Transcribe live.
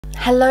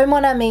Hello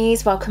mon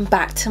amis, welcome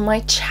back to my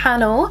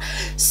channel.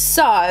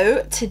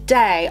 So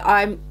today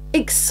I'm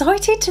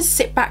excited to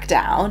sit back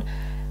down,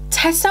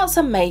 test out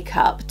some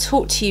makeup,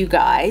 talk to you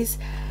guys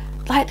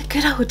like the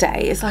good old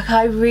days. Like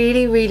I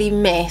really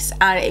miss,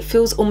 and it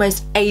feels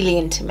almost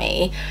alien to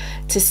me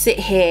to sit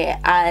here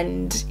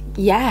and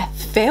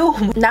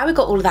film. Now we've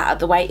got all of that out of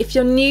the way, if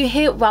you're new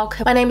here,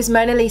 welcome. My name is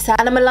Mona Lisa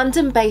and I'm a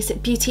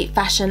London-based beauty,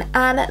 fashion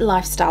and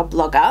lifestyle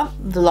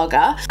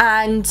vlogger.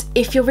 And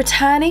if you're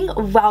returning,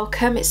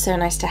 welcome. It's so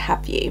nice to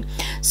have you.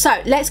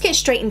 So let's get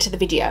straight into the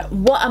video.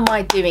 What am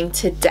I doing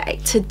today?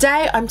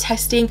 Today I'm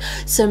testing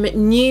some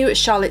new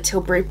Charlotte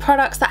Tilbury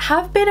products that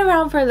have been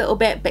around for a little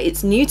bit, but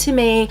it's new to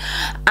me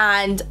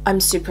and I'm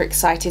super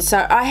excited.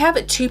 So I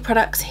have two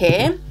products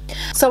here.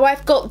 So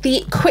I've got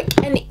the quick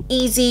and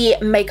easy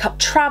makeup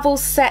travel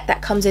set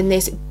that comes in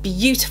this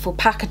beautiful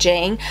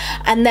packaging,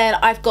 and then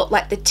I've got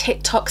like the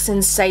TikTok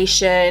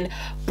sensation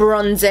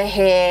bronzer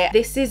here.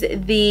 This is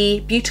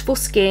the Beautiful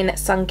Skin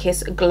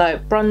Sunkissed Glow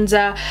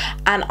bronzer,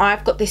 and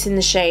I've got this in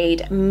the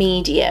shade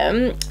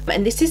medium,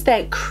 and this is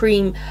their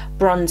cream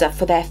bronzer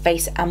for their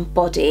face and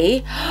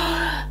body.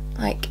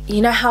 Like,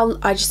 you know how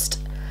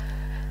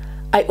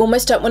I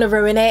almost don't want to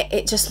ruin it.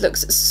 It just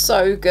looks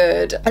so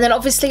good. And then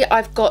obviously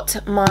I've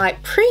got my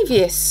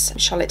previous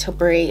Charlotte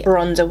Tilbury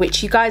bronzer,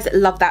 which you guys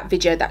love that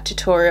video, that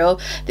tutorial.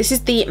 This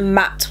is the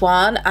matte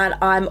one, and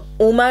I'm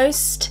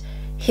almost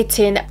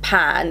hitting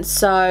pan.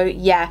 So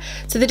yeah,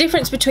 so the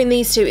difference between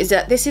these two is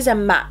that this is a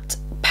matte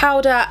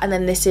powder and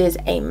then this is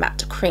a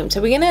matte cream.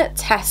 So we're gonna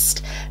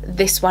test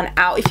this one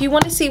out. If you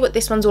want to see what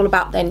this one's all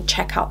about, then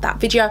check out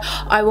that video.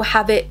 I will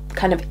have it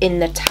kind of in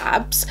the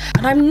tabs.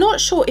 And I'm not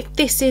sure if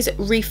this is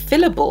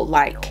refillable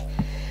like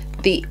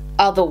the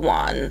other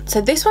one. So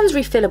this one's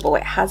refillable.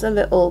 It has a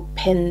little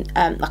pin,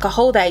 like a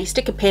hole there. You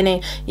stick a pin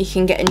in, you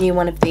can get a new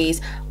one of these.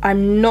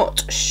 I'm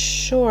not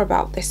sure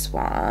about this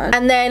one.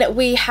 And then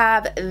we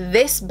have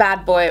this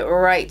bad boy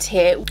right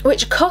here,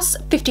 which costs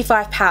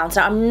 £55.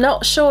 Now I'm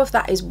not sure if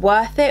that is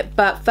worth it,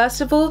 but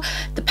first of all,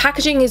 the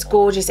packaging is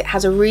gorgeous. It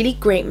has a really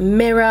great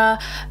mirror.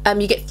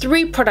 You get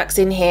 3 products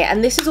in here,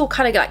 and this is all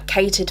kind of like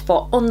catered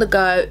for on the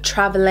go,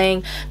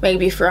 traveling.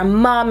 Maybe if you're a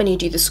mum and you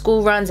do the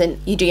school runs and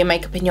you do your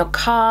makeup in your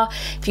car.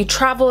 If you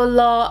travel a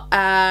lot,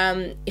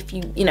 if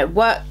you know,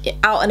 work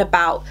out and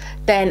about,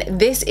 then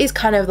this is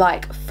kind of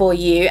like for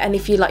you. And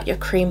if you like your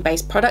cream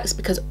based products,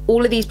 because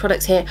all of these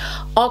products here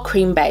are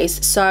cream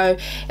based, so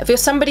if you're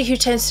somebody who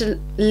tends to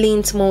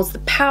lean towards the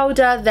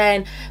powder,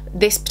 then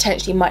this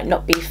potentially might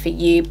not be for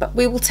you, but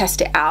we will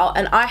test it out.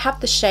 And I have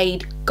the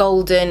shade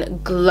Golden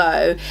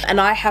Glow, and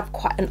I have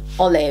quite an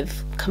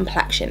olive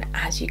complexion,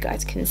 as you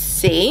guys can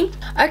see.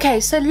 Okay,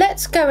 so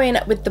let's go in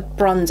with the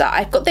bronzer.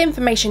 I've got the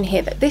information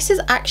here that this is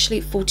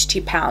actually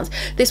 £42.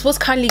 This was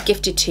kindly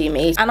gifted to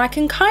me, and I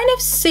can kind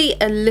of see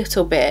a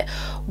little bit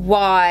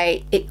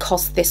why it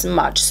costs this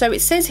much. So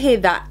it says here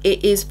that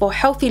it is for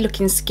healthy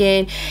looking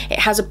skin. It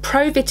has a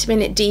pro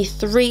vitamin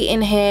D3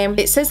 in here.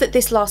 It says that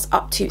this lasts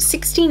up to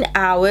 16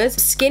 hours.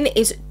 Skin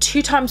is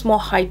 2 times more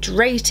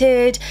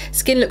hydrated.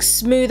 Skin looks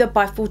smoother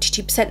by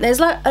 42%. There's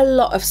like a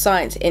lot of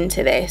science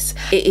into this.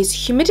 It is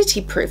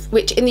humidity proof,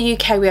 which in the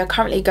UK we are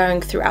currently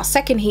going through our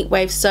second heat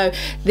wave, so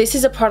this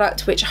is a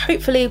product which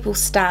hopefully will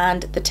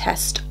stand the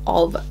test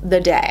of the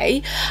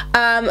day.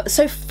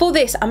 So for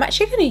this I'm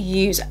actually going to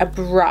use a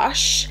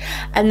brush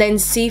and then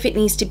see if it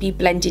needs to be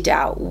blended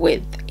out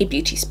with a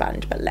beauty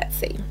sponge, but let's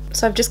see.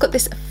 So I've just got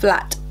this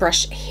flat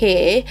brush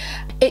here.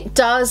 It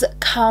does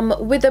come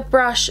with a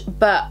brush,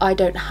 but I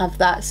don't have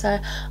that, so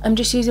I'm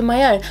just using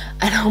my own.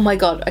 And oh my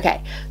god,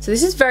 okay, so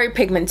this is very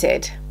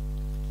pigmented.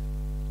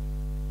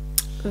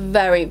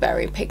 Very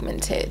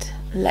pigmented.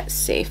 Let's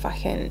see if I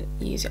can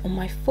use it on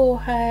my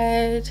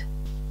forehead.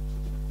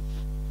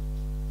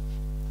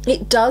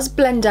 It does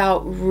blend out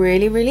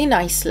really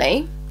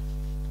nicely.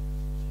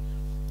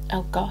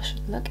 Oh gosh,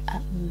 look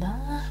at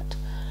that.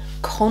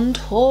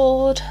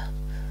 Contoured.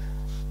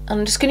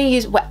 I'm just going to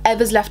use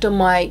whatever's left on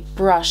my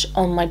brush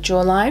on my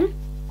jawline.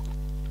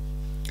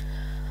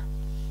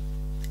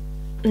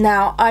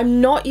 Now,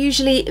 I'm not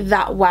usually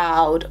that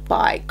wowed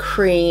by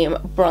cream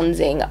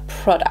bronzing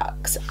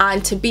products,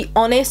 and to be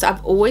honest,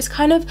 I've always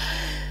kind of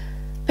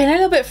been a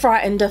little bit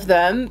frightened of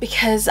them,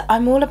 because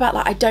I'm all about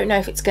like, I don't know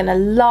if it's gonna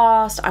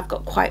last. I've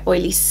got quite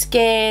oily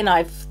skin.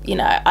 I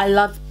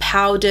love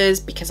powders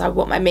because I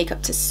want my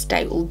makeup to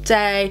stay all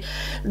day.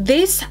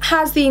 This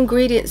has the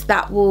ingredients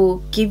that will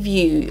give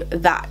you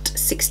that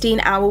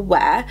 16-hour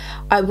wear.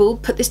 I will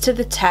put this to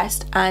the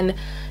test and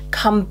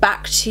come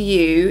back to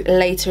you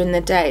later in the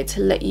day to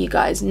let you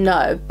guys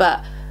know,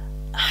 but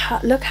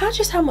look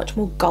just how much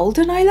more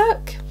golden I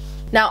look.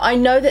 Now I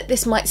know that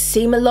this might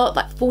seem a lot,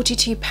 like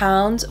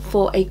 £42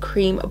 for a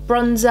cream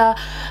bronzer,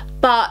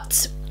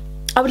 but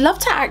I would love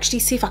to actually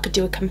see if I could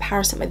do a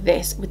comparison with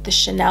this, with the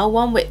Chanel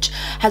one, which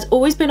has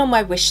always been on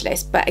my wish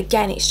list, but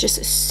again, it's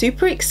just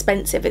super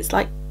expensive. It's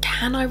like,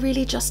 can I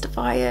really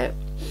justify it?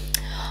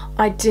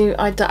 I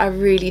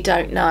really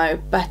don't know,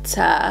 but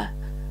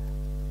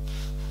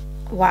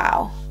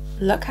wow,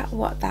 Look at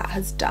what that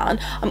has done.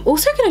 I'm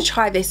also going to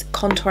try this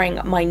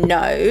contouring my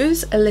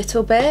nose a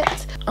little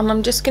bit, and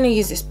I'm just going to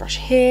use this brush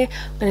here.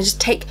 I'm going to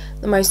just take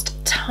the most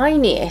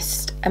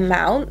tiniest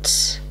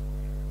amount.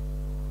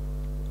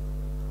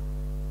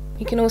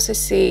 You can also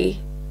see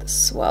the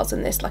swirls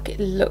in this, like it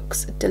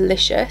looks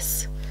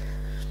delicious.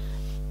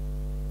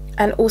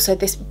 And also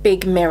this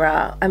big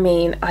mirror. I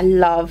mean, I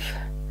love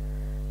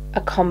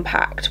a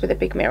compact with a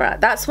big mirror.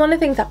 That's one of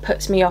the things that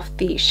puts me off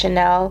the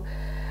Chanel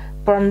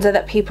bronzer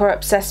that people are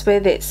obsessed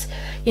with. It's,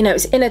 you know,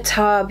 it's in a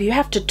tub, you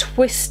have to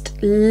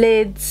twist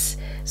lids.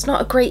 It's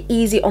not a great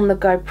easy on the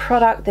go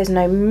product. There's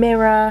no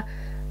mirror.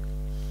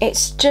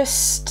 It's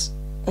just,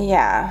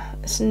 yeah,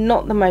 it's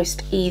not the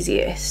most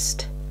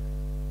easiest.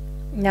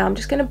 Now I'm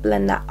just going to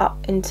blend that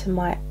up into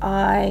my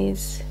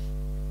eyes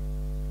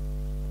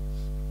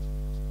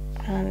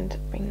and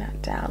bring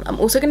that down. I'm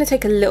also going to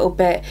take a little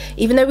bit,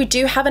 even though we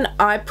do have an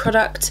eye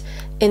product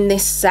in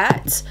this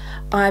set,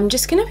 I'm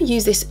just going to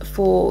use this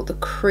for the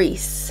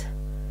crease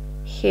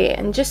here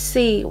and just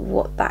see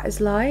what that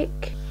is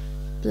like.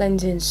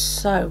 Blends in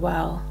so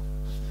well.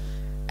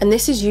 And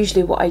this is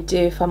usually what I do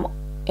if I'm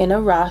in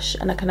a rush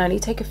and I can only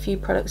take a few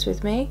products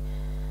with me.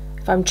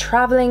 If I'm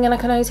traveling and I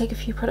can only take a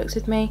few products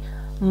with me,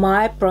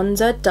 my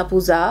bronzer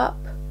doubles up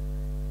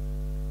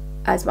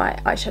as my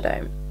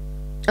eyeshadow.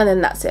 And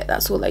then that's it,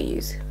 that's all I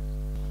use.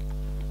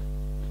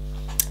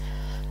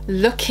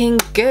 Looking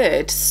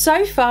good.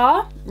 So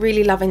far,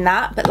 really loving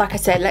that. But like I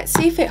said, let's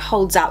see if it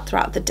holds out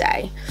throughout the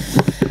day.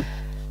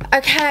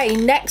 Okay,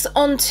 next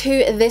on to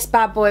this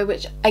bad boy,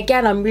 which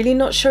again, I'm really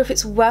not sure if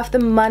it's worth the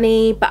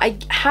money, but I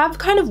have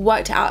kind of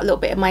worked it out a little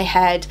bit in my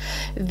head,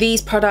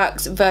 these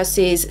products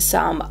versus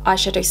some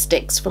eyeshadow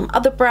sticks from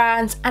other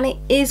brands, and it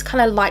is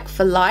kind of like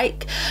for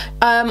like.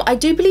 I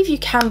do believe you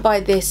can buy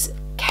this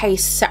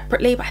case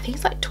separately, but I think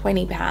it's like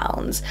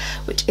 £20,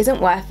 which isn't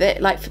worth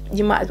it. Like,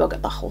 you might as well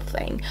get the whole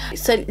thing.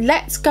 So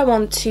let's go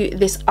on to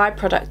this eye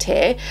product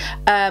here.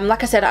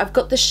 Like I said, I've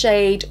got the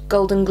shade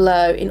Golden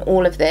Glow in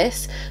all of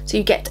this, so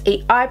you get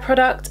a eye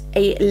product,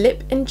 a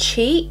lip and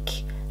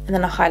cheek, and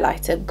then a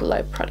highlighter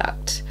glow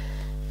product.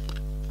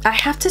 I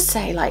have to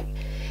say, like,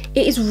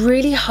 it is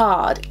really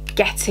hard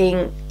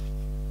getting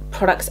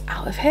products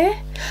out of here.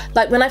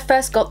 Like, when I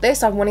first got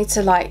this, I wanted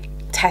to like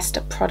test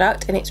a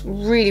product and it's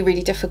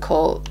really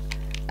difficult.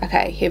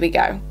 Okay, here we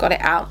go, got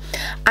it out.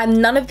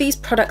 And none of these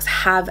products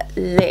have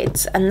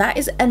lids, and that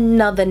is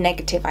another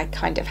negative I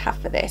kind of have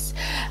for this.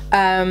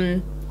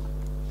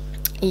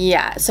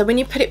 Yeah, so when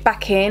you put it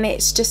back in,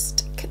 it's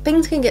just,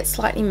 things can get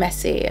slightly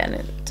messy and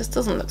it just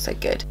doesn't look so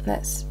good.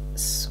 Let's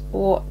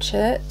swatch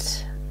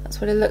it. That's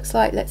what it looks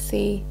like. Let's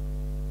see.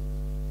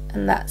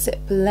 And that's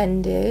it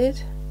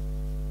blended.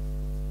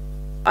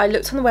 I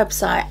looked on the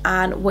website,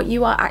 and what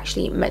you are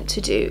actually meant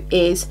to do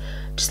is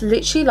just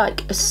literally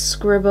like a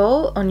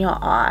scribble on your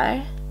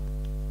eye.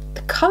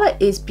 The colour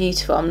is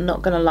beautiful, I'm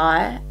not gonna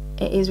lie.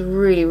 It is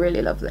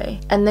really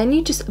lovely. And then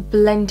you just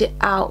blend it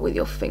out with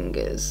your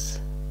fingers.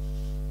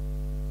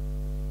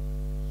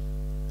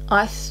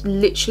 I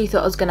literally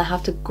thought I was gonna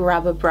have to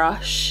grab a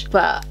brush,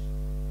 but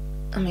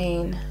I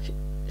mean,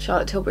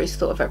 Charlotte Tilbury's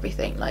thought of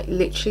everything. Like,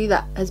 literally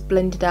that has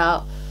blended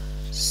out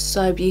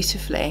so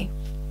beautifully.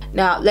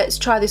 Now let's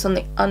try this on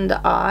the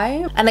under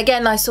eye. And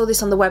again, I saw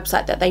this on the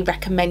website that they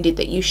recommended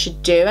that you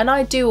should do, and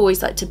I do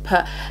always like to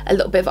put a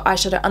little bit of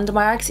eyeshadow under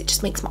my eye because it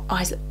just makes my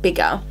eyes look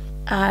bigger.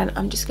 And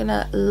I'm just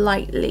gonna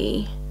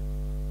lightly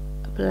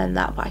blend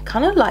that, but I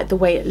kind of like the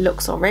way it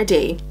looks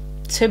already,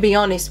 to be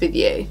honest with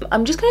you.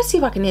 I'm just gonna see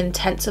if I can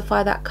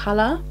intensify that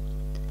colour.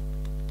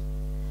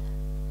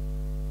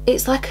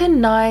 It's like a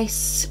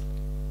nice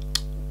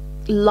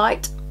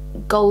light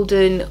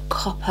golden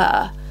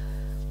copper,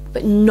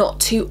 but not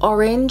too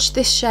orange,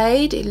 this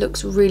shade. It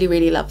looks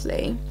really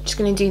lovely. Just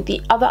gonna do the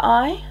other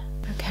eye.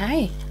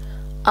 Okay,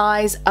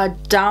 eyes are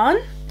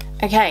done.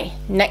 Okay,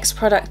 next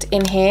product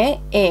in here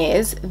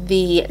is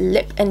the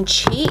lip and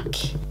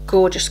cheek.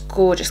 Gorgeous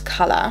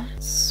color.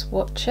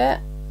 Swatch it.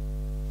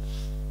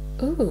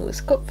 Ooh, it's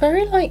got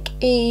very like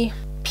a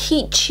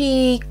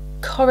peachy,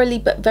 corally,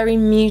 but very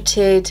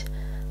muted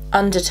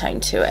undertone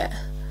to it.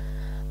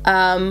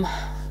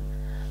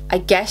 I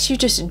guess you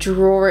just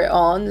draw it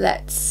on.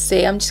 Let's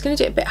see, I'm just gonna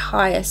do it a bit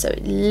higher so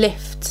it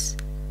lifts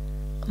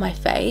my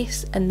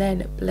face, and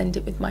then blend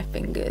it with my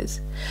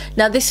fingers.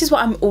 Now this is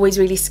what I'm always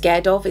really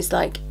scared of, is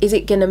like, is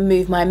it gonna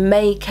move my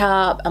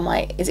makeup?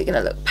 Is it gonna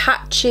look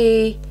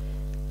patchy?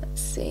 Let's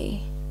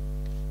see.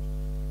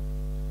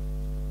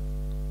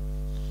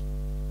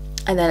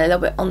 And then a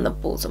little bit on the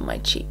balls of my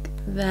cheek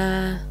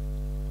there.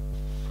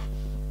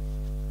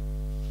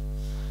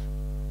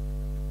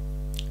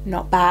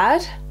 Not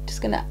bad.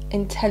 Just gonna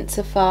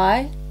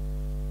intensify.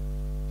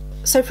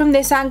 So from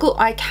this angle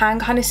I can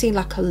kind of see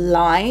like a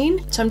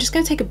line, so I'm just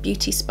going to take a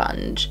beauty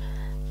sponge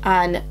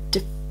and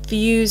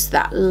diffuse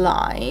that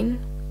line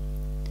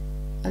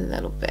a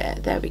little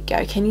bit. There we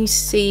go. Can you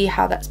see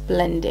how that's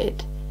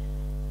blended?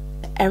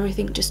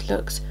 Everything just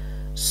looks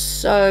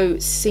so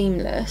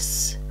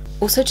seamless.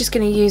 Also just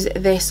going to use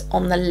this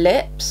on the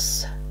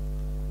lips,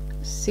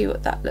 see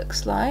what that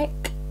looks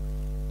like.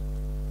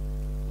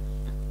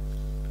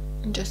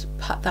 And just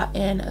pat that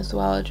in as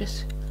well,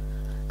 just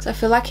because I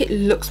feel like it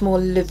looks more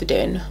livid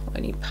in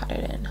when you pat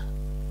it in.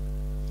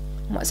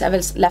 And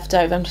whatever's left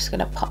over, I'm just going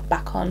to pop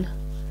back on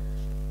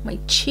my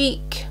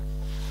cheek.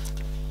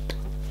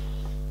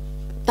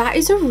 That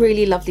is a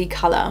really lovely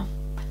colour.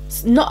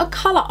 It's not a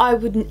colour I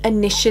would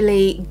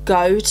initially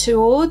go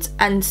towards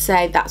and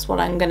say that's what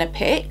I'm going to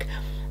pick.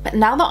 But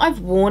now that I've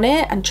worn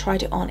it and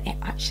tried it on, it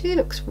actually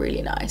looks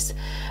really nice.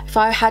 If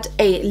I had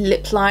a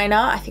lip liner,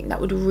 I think that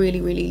would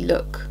really, really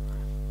look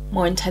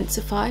more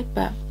intensified,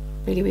 but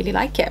really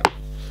like it.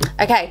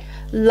 Okay,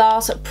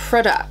 last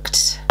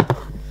product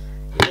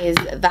is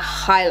the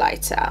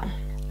highlighter.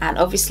 And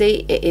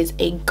obviously it is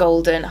a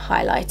golden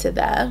highlighter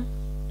there.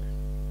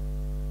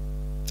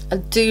 I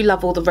do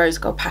love all the rose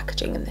gold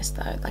packaging in this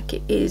though, like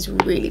it is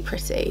really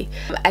pretty.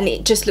 And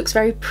it just looks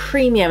very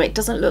premium. It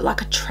doesn't look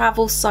like a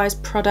travel size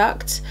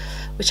product,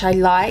 which I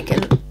like.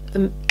 And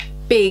the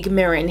big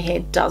mirror in here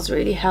does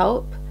really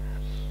help.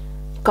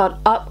 God,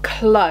 up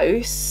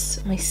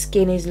close, my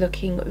skin is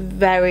looking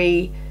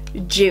very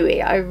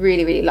dewy. I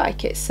really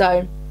like it.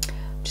 So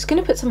I'm just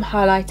gonna put some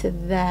highlighter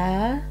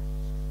there,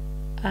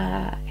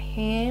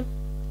 here,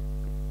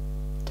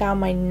 down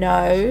my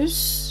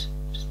nose,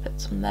 just put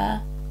some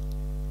there.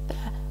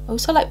 I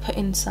also like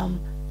putting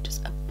some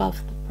just above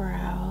the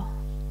brow.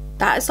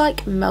 That is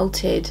like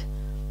melted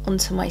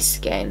onto my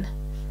skin.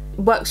 It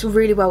works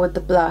really well with the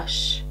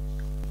blush.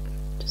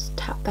 Just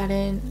tap that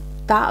in.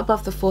 That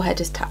above the forehead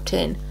is tapped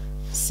in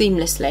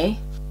seamlessly.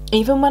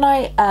 Even when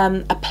I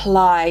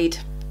applied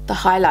the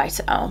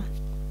highlighter,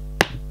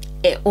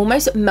 it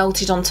almost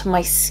melted onto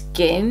my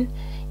skin.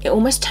 It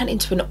almost turned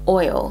into an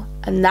oil,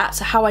 and that's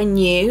how I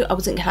knew I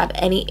wasn't gonna have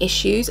any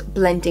issues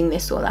blending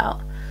this all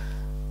out.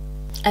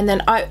 And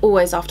then I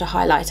always, after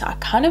highlighter, I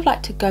kind of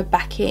like to go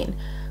back in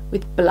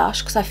with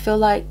blush because I feel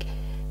like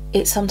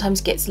it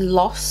sometimes gets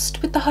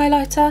lost with the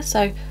highlighter.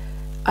 So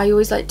I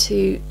always like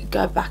to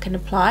go back and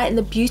apply. And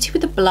the beauty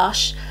with the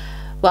blush,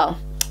 well,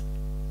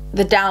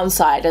 the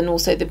downside and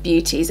also the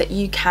beauty is that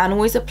you can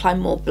always apply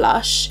more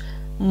blush.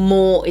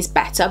 More is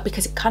better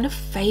because it kind of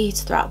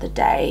fades throughout the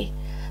day.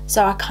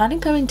 So I kind of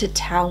go into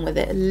town with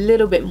it a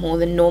little bit more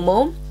than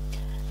normal,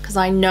 because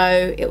I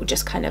know it will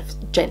just kind of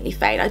gently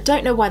fade. I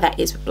don't know why that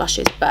is with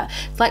blushes, but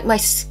it's like my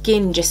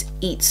skin just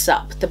eats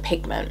up the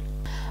pigment.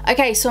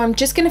 Okay, so I'm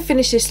just going to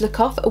finish this look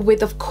off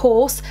with, of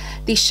course,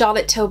 the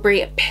Charlotte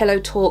Tilbury Pillow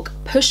Talk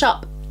Push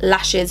Up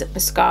Lashes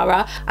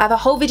Mascara. I have a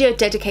whole video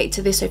dedicated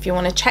to this, so if you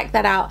want to check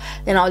that out,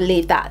 then I'll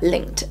leave that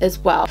linked as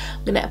well.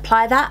 I'm going to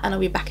apply that and I'll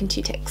be back in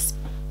 2 ticks.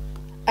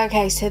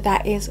 Okay, so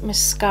that is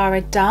mascara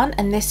done,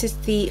 and this is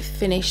the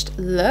finished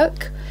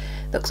look.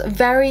 Looks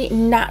very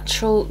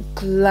natural,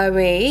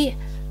 glowy.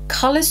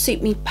 Colours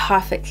suit me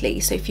perfectly,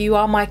 so if you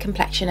are my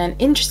complexion and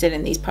interested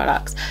in these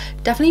products,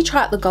 definitely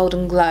try out the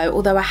Golden Glow,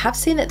 although I have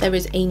seen that there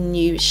is a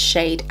new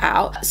shade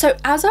out. So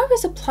as I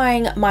was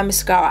applying my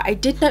mascara, I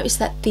did notice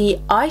that the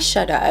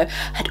eyeshadow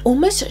had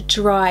almost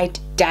dried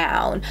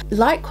down.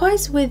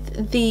 Likewise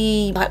with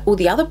the, like all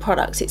the other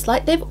products, it's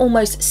like they've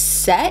almost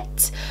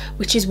set,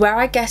 which is where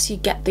I guess you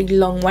get the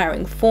long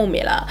wearing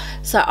formula.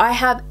 So I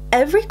have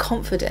every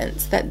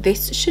confidence that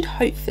this should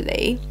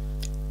hopefully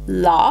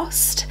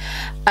last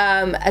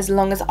as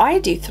long as I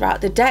do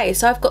throughout the day.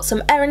 So I've got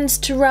some errands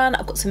to run,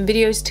 I've got some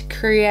videos to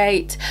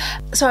create,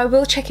 so I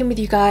will check in with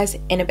you guys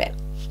in a bit.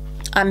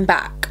 I'm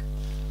back.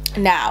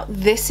 Now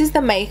this is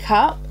the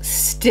makeup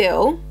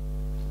still.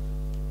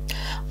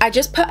 I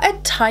just put a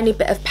tiny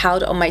bit of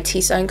powder on my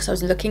T-zone because I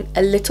was looking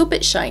a little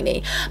bit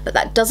shiny, but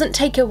that doesn't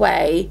take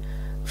away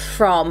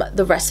from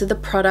the rest of the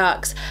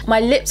products.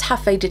 My lips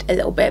have faded a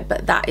little bit,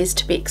 but that is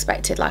to be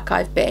expected, like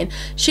I've been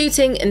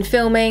shooting and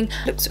filming.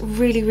 Looks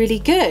really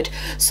good.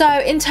 So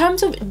in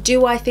terms of,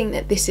 do I think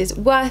that this is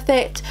worth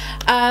it?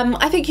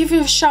 I think if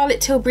you're a Charlotte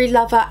Tilbury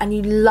lover and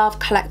you love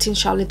collecting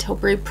Charlotte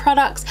Tilbury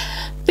products,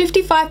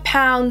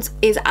 £55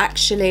 is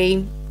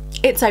actually,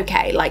 it's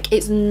okay. Like,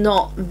 it's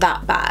not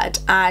that bad,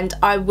 and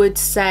I would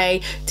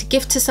say to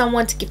gift to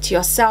someone, to give to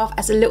yourself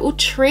as a little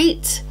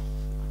treat.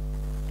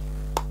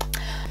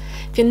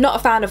 If you're not a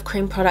fan of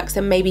cream products,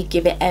 then maybe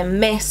give it a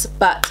miss,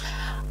 but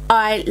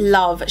I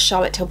love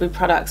Charlotte Tilbury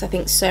products. I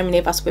think so many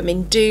of us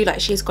women do. Like,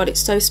 she's got it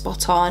so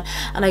spot on,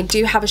 and I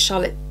do have a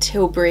Charlotte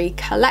Tilbury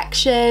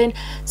collection,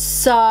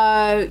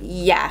 so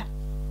yeah,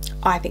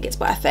 I think it's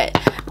worth it.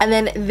 And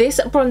then this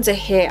bronzer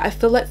here, I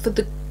feel like for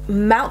the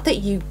amount that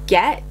you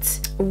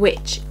get,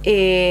 which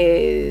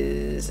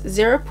is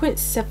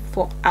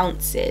 0.74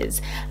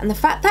 ounces, and the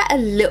fact that a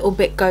little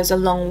bit goes a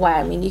long way.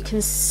 I mean, you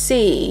can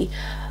see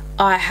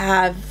I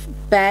have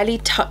barely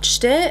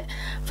touched it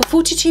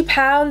for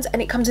 £42,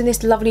 and it comes in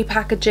this lovely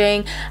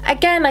packaging.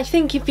 Again, I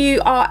think if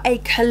you are a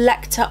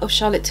collector of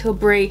Charlotte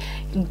Tilbury,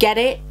 get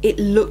it. It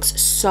looks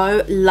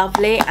so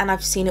lovely, and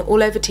I've seen it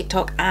all over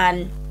TikTok,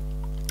 and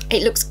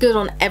it looks good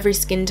on every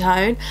skin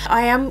tone.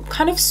 I am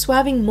kind of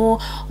swerving more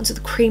onto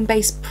the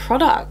cream-based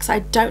products. I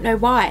don't know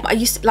why.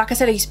 Like I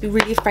said, I used to be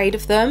really afraid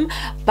of them,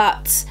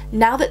 but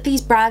now that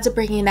these brands are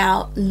bringing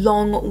out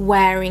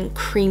long-wearing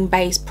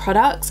cream-based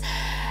products,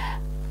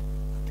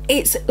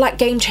 it's like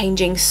game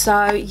changing.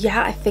 So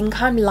yeah, I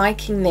think I'm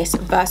liking this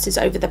versus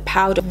over the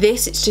powder.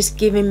 This, it's just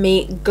giving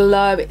me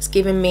glow, it's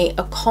giving me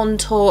a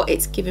contour,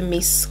 it's giving me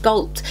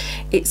sculpt,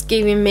 it's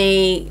giving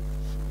me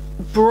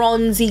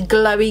bronzy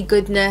glowy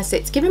goodness,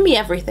 it's giving me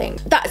everything.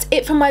 That's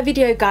it for my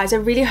video, guys. I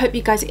really hope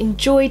you guys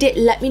enjoyed it.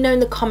 Let me know in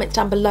the comments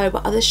down below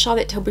what other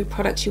Charlotte Tilbury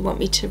products you want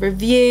me to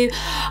review.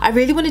 I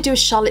really want to do a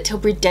Charlotte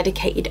Tilbury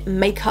dedicated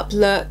makeup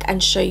look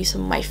and show you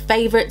some of my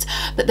favorites,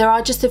 but there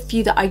are just a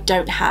few that I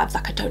don't have.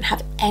 Like, I don't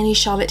have any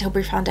Charlotte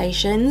Tilbury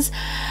foundations,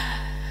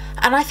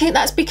 and I think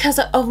that's because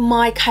of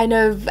my kind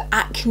of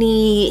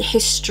acne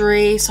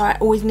history, so I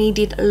always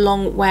needed a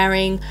long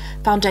wearing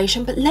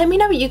foundation. But let me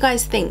know what you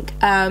guys think.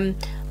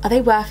 Are they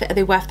worth it? Are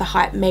they worth the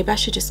hype? Maybe I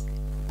should just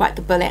bite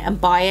the bullet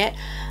and buy it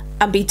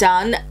and be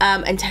done,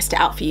 and test it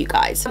out for you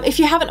guys. If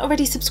you haven't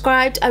already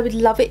subscribed, I would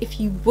love it if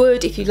you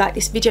would. If you like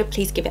this video,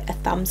 please give it a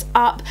thumbs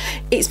up.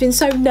 It's been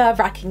so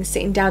nerve-wracking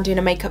sitting down doing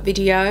a makeup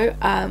video.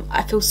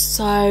 I feel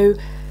so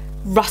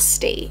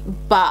rusty,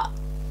 but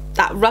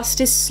that rust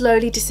is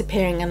slowly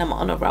disappearing and I'm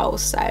on a roll.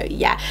 So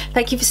yeah,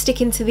 thank you for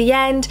sticking to the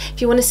end.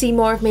 If you want to see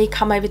more of me,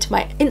 come over to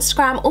my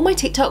Instagram or my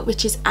TikTok,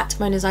 which is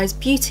 @Mona's Eyes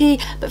Beauty.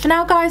 But for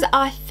now, guys,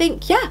 I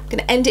think, yeah, I'm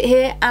gonna end it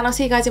here, and I'll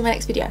see you guys in my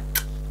next video.